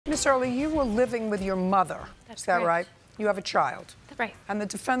Miss Early, you were living with your mother. That's Is that correct. right? You have a child. Right. And the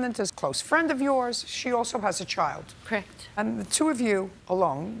defendant is a close friend of yours. She also has a child. Correct. And the two of you,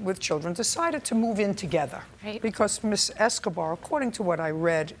 alone with children, decided to move in together. Right. Because Miss Escobar, according to what I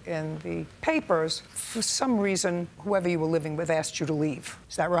read in the papers, for some reason, whoever you were living with asked you to leave.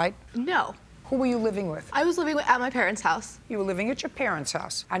 Is that right? No. Who were you living with? I was living at my parents' house. You were living at your parents'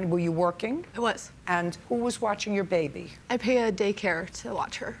 house. And were you working? I was. And who was watching your baby? I pay a daycare to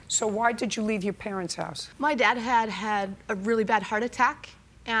watch her. So why did you leave your parents' house? My dad had a really bad heart attack,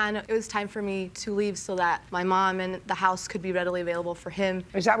 and it was time for me to leave so that my mom and the house could be readily available for him.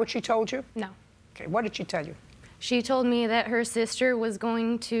 Is that what she told you? No. Okay, what did she tell you? She told me that her sister was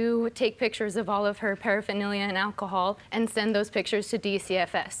going to take pictures of all of her paraphernalia and alcohol and send those pictures to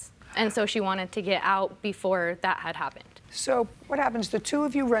DCFS. And so she wanted to get out before that had happened. So what happens? The two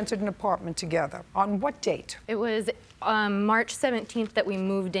of you rented an apartment together. On what date? It was March 17th that we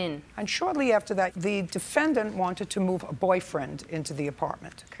moved in. And shortly after that, the defendant wanted to move a boyfriend into the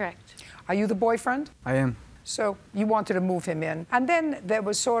apartment. Correct. Are you the boyfriend? I am. So you wanted to move him in. And then there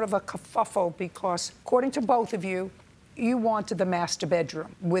was sort of a kerfuffle because, according to both of you, you wanted the master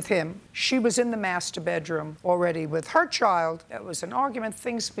bedroom with him. She was in the master bedroom already with her child. There was an argument.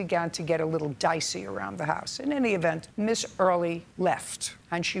 Things began to get a little dicey around the house. In any event, Miss Early left,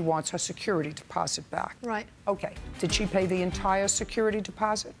 and she wants her security deposit back. Right. Okay. Did she pay the entire security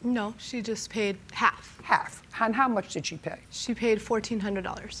deposit? No, she just paid half. Half. And how much did she pay? She paid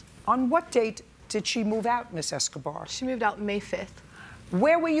 $1,400. On what date did she move out, Miss Escobar? She moved out May 5th.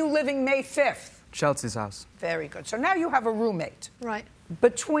 Where were you living May 5th? Chelsea's house. Very good. So now you have a roommate. Right.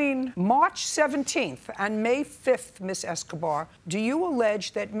 Between March 17th and May 5th, Miss Escobar, do you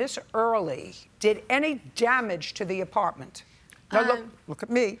allege that Miss Early did any damage to the apartment? Now look at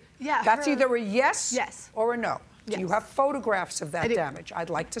me. Yeah. That's either a yes, Yes. or a no. Yes. Do you have photographs of that I do. damage? I'd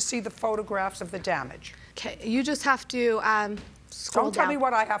like to see the photographs of the damage. Okay, you just have to scroll Don't tell down. me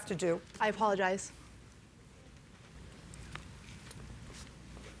what I have to do. I apologize.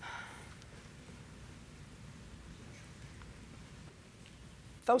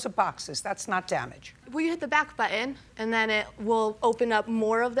 Those are boxes. That's not damage. Well, you hit the back button, and then it will open up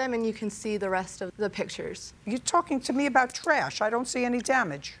more of them, and you can see the rest of the pictures. You're talking to me about trash. I don't see any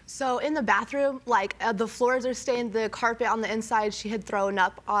damage. So in the bathroom, like the floors are stained, the carpet on the inside she had thrown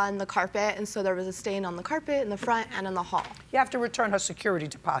up on the carpet, and so there was a stain on the carpet in the front and in the hall. You have to return her security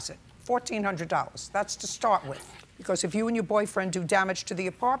deposit, $1,400. That's to start with. Because if you and your boyfriend do damage to the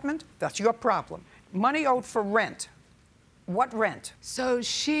apartment, that's your problem. Money owed for rent. What rent? So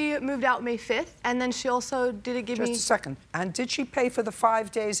she moved out May 5th, and then she also didn't give me... Just a second. And did she pay for the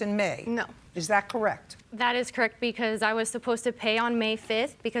 5 days in May? No. Is that correct? That is correct because I was supposed to pay on May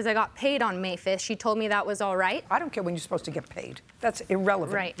 5th because I got paid on May 5th. She told me that was all right. I don't care when you're supposed to get paid. That's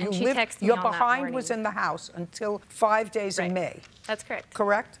irrelevant. Right, and she texted me your on that behind morning. was in the house until 5 days in Right. May. That's correct.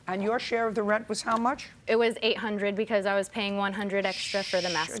 Correct? And your share of the rent was how much? It was $800 because I was paying $100 extra for the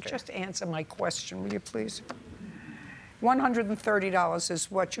master. Just answer my question, will you please? $130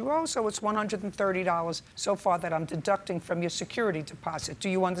 is what you owe, so it's $130 so far that I'm deducting from your security deposit. Do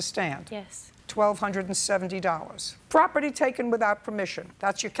you understand? Yes. $1,270. Property taken without permission.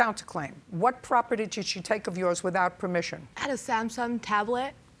 That's your counterclaim. What property did she take of yours without permission? I had a Samsung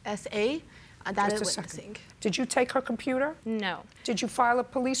tablet, SA, that Just is a second. witnessing. Did you take her computer? No. Did you file a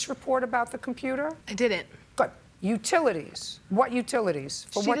police report about the computer? I didn't. Good. Utilities. What utilities?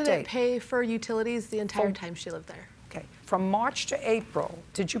 For what She date? didn't pay for utilities the entire time she lived there. Okay. From March to April,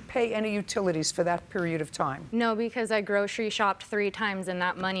 did you pay any utilities for that period of time? No, because I grocery shopped 3 times and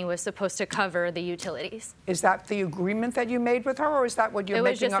that money was supposed to cover the utilities. Is that the agreement that you made with her, or is that what you're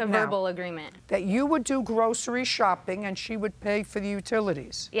making up now? It was just a verbal agreement. That you would do grocery shopping and she would pay for the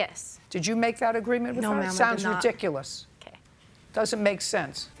utilities? Yes. Did you make that agreement with No, her? ma'am, I did Sounds not. ridiculous. Okay. Doesn't make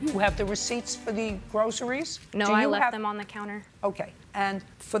sense. You have the receipts for the groceries? No, Do I you left have... them on the counter. Okay. And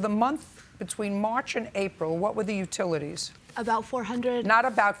for the month between March and April, what were the utilities? About 400. Not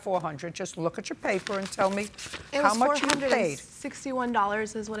about 400. Just look at your paper and tell me how much you paid.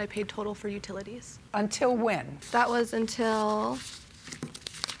 $461 is what I paid total for utilities. Until when? That was until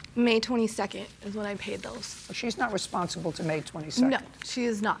May 22nd is when I paid those. She's not responsible to May 22nd. No, she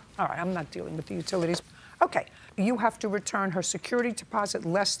is not. All right, I'm not dealing with the utilities. Okay, you have to return her security deposit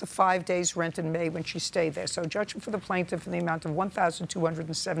less the 5 days rent in May when she stayed there. So judgment for the plaintiff in the amount of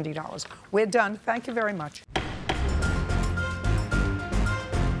 $1,270. We're done. Thank you very much.